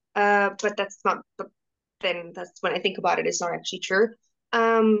 But but then that's when I think about it, it's not actually true.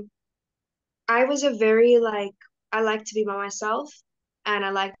 Um, I was a very like, I like to be by myself, and I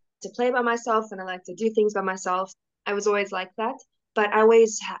like to play by myself, and I like to do things by myself. I was always like that, but I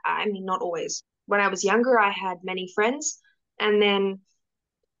mean, not always. When I was younger, I had many friends, and then,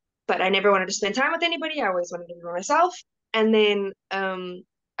 but I never wanted to spend time with anybody. I always wanted to be by myself. And then,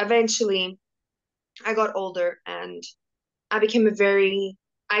 eventually, I got older and I became a very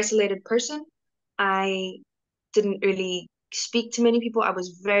isolated person. I didn't really speak to many people. I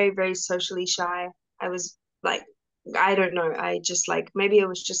was very, very socially shy. I was like, I don't know. I just like, maybe it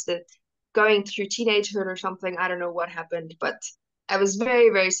was just the going through teenagehood or something. I don't know what happened, but I was very,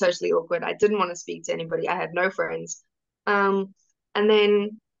 very socially awkward. I didn't want to speak to anybody. I had no friends. Um, and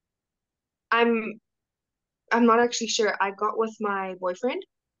then I'm I'm not actually sure. I got with my boyfriend.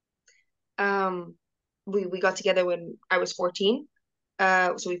 Um, we got together when I was 14.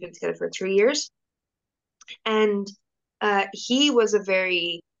 So we've been together for 3 years. And he was a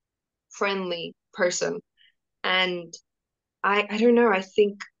very friendly person. And I don't know, I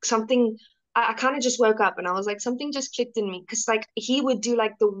think something I kind of just woke up and I was like, something just clicked in me. Because like he would do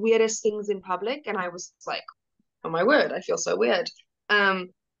like the weirdest things in public, and I was like, oh my word, I feel so weird.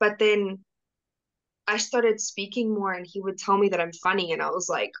 But then I started speaking more and he would tell me that I'm funny, and I was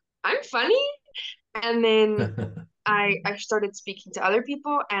like, I'm funny? And then I started speaking to other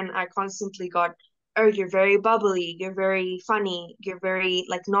people, and I constantly got, oh, you're very bubbly, you're very funny, you're very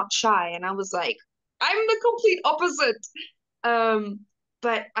like not shy. And I was like, I'm the complete opposite. Um,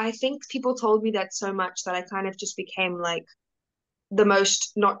 but I think people told me that so much that I kind of just became like the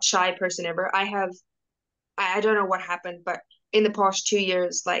most not shy person ever. I don't know what happened, but in the past 2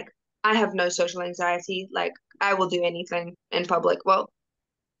 years, like I have no social anxiety. Like I will do anything in public. Well,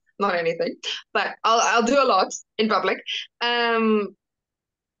 not anything, but I'll do a lot in public. Um,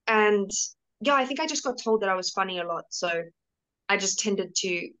 and yeah, I think I just got told that I was funny a lot, so I just tended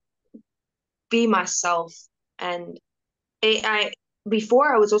to be myself. And I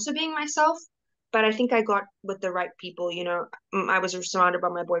before I was also being myself, but I think I got with the right people. I was surrounded by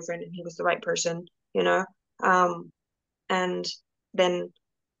my boyfriend, and he was the right person. You know, um, and then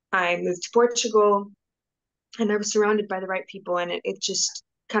I moved to Portugal, and I was surrounded by the right people, and it just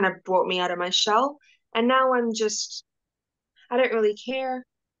kind of brought me out of my shell. And now I don't really care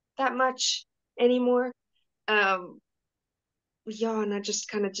that much anymore. Um, yeah, and I just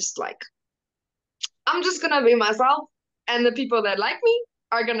kind of just like, I'm just gonna be myself, and the people that like me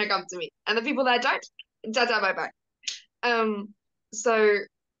are gonna come to me, and the people that don't, ta bye bye. Um, so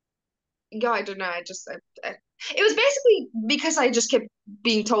yeah, I don't know. It was basically because I just kept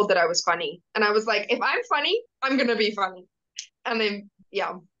being told that I was funny, and I was like, if I'm funny, I'm gonna be funny, and then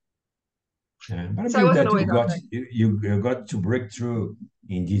yeah. Yeah, but I So I believe wasn't that always authentic. you got to break through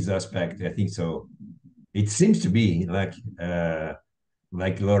in this aspect. I think so. It seems to be like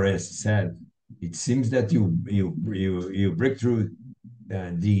Lawrence said. It seems that you break through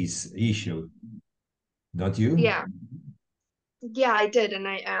this issue, don't you? Yeah, yeah, I did, and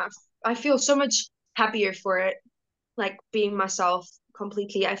I feel so much happier for it. Like being myself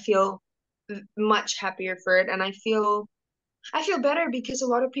completely, I feel much happier for it, and I feel better because a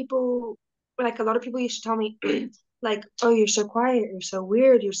lot of people used to tell me, like, oh, you're so quiet, you're so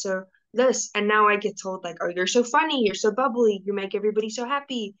weird, you're so this. And now I get told, like, oh, you're so funny, you're so bubbly, you make everybody so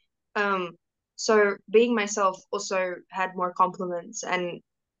happy. Um, so being myself also had more compliments, and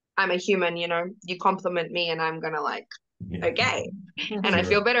I'm a human, you compliment me, and I'm gonna like, Yeah, okay. And I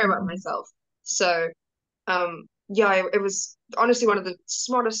sure. feel better about myself. So, yeah, it was honestly one of the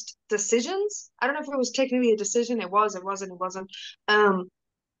smartest decisions. I don't know if it was technically a decision. It wasn't. Um,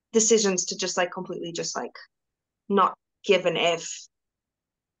 decisions to just like completely just like not give an F.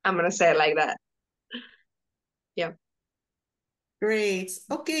 I'm gonna say it like that. Yeah. Great.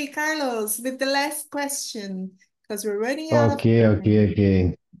 Okay, Carlos, with the last question, because we're running out of Okay, time. okay,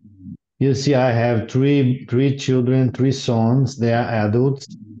 okay. You see, I have three children, three sons. They are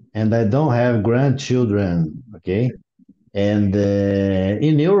adults, and I don't have grandchildren. Okay, and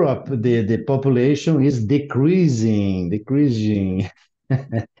in Europe, the population is decreasing.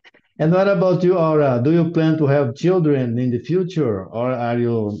 And what about you, Aura? Do you plan to have children in the future, or are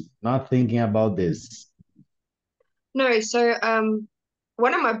you not thinking about this? No, so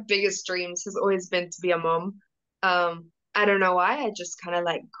one of my biggest dreams has always been to be a mom. I don't know why. I just kind of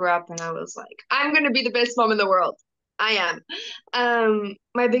like grew up and I was like, I'm gonna be the best mom in the world. I am.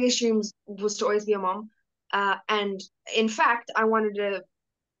 My biggest dreams was to always be a mom. And in fact, I wanted to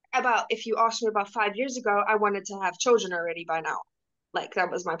about if you asked me about 5 years ago, I wanted to have children already by now. Like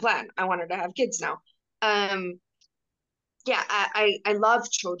that was my plan. I wanted to have kids now. Um, yeah, I love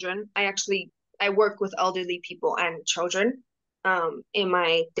children. I work with elderly people and children in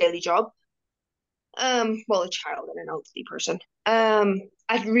my daily job. Well, a child and an elderly person.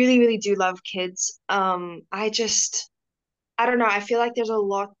 I really, really do love kids. I don't know, I feel like there's a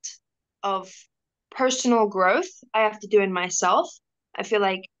lot of personal growth I have to do in myself. I feel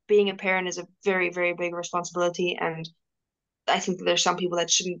like being a parent is a very, very big responsibility, and I think that there's some people that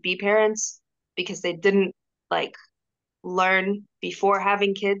shouldn't be parents because they didn't like learn before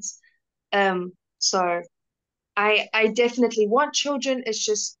having kids. So I definitely want children. It's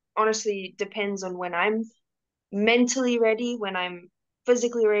just honestly depends on when I'm mentally ready, when I'm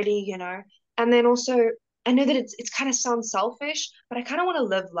physically ready. And then also I know that it's kind of sounds selfish, but I kind of want to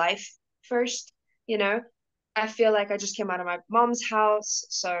live life first, you know. I feel like I just came out of my mom's house,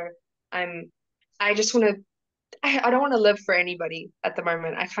 so I'm I just want to I don't want to live for anybody at the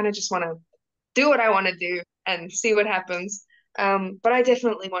moment. I kind of just want to do what I want to do and see what happens. But I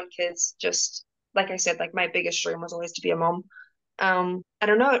definitely want kids. Just like I said, like my biggest dream was always to be a mom. I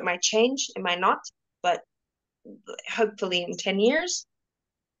don't know, it might change, it might not, but hopefully in 10 years,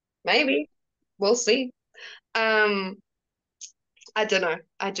 maybe. We'll see. Um, I don't know.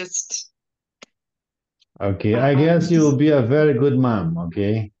 Okay, I Um, guess you'll be a very good mom.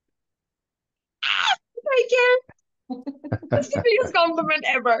 Okay. I can. That's the biggest compliment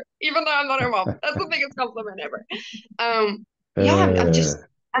ever, even though I'm not her mom. That's the biggest compliment ever. Yeah,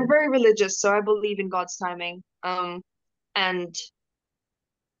 I'm very religious, so I believe in God's timing. And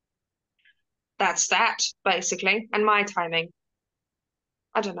that's that, basically. And my timing.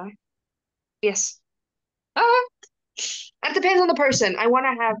 I don't know. Yes. It depends on the person. I want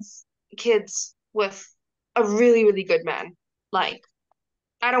to have kids with a really, really good man. Like,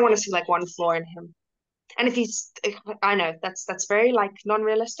 I don't want to see like one flaw in him. And if he's, I know that's very like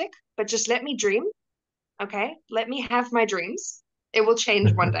non-realistic, but just let me dream. Okay, let me have my dreams. It will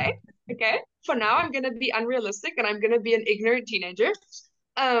change one day. Okay, for now I'm gonna be unrealistic and I'm gonna be an ignorant teenager.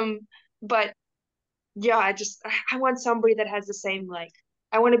 But yeah, I want somebody that has the same like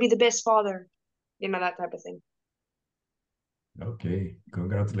I want to be the best father, that type of thing. Okay,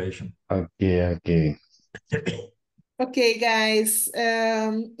 congratulations. Okay. Okay, guys.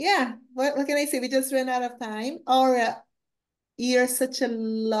 Yeah, what can I say? We just ran out of time. Aura, you're such a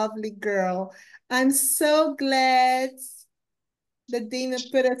lovely girl. I'm so glad that Dana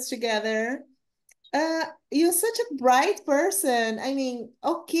put us together. You're such a bright person. I mean,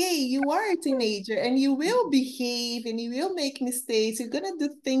 okay, you are a teenager and you will behave and you will make mistakes. You're gonna do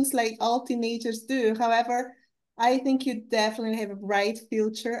things like all teenagers do. However, I think you definitely have a bright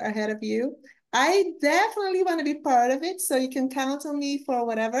future ahead of you. I definitely want to be part of it, so you can count on me for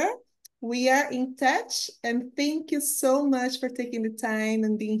whatever. We are in touch, and thank you so much for taking the time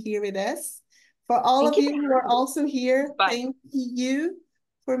and being here with us. For all Thank of you. you who are also here, Bye. thank you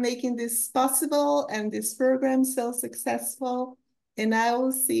for making this possible and this program so successful. And I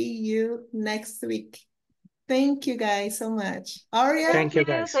will see you next week. Thank you guys so much. Aria, Thank you,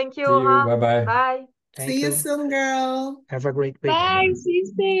 guys. Thank you, See you. Aura. Bye-bye. Bye. Thank see you you. soon, girl. Have a great week. Bye. See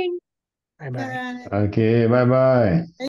you soon. Bye bye. Bye. Okay, bye-bye.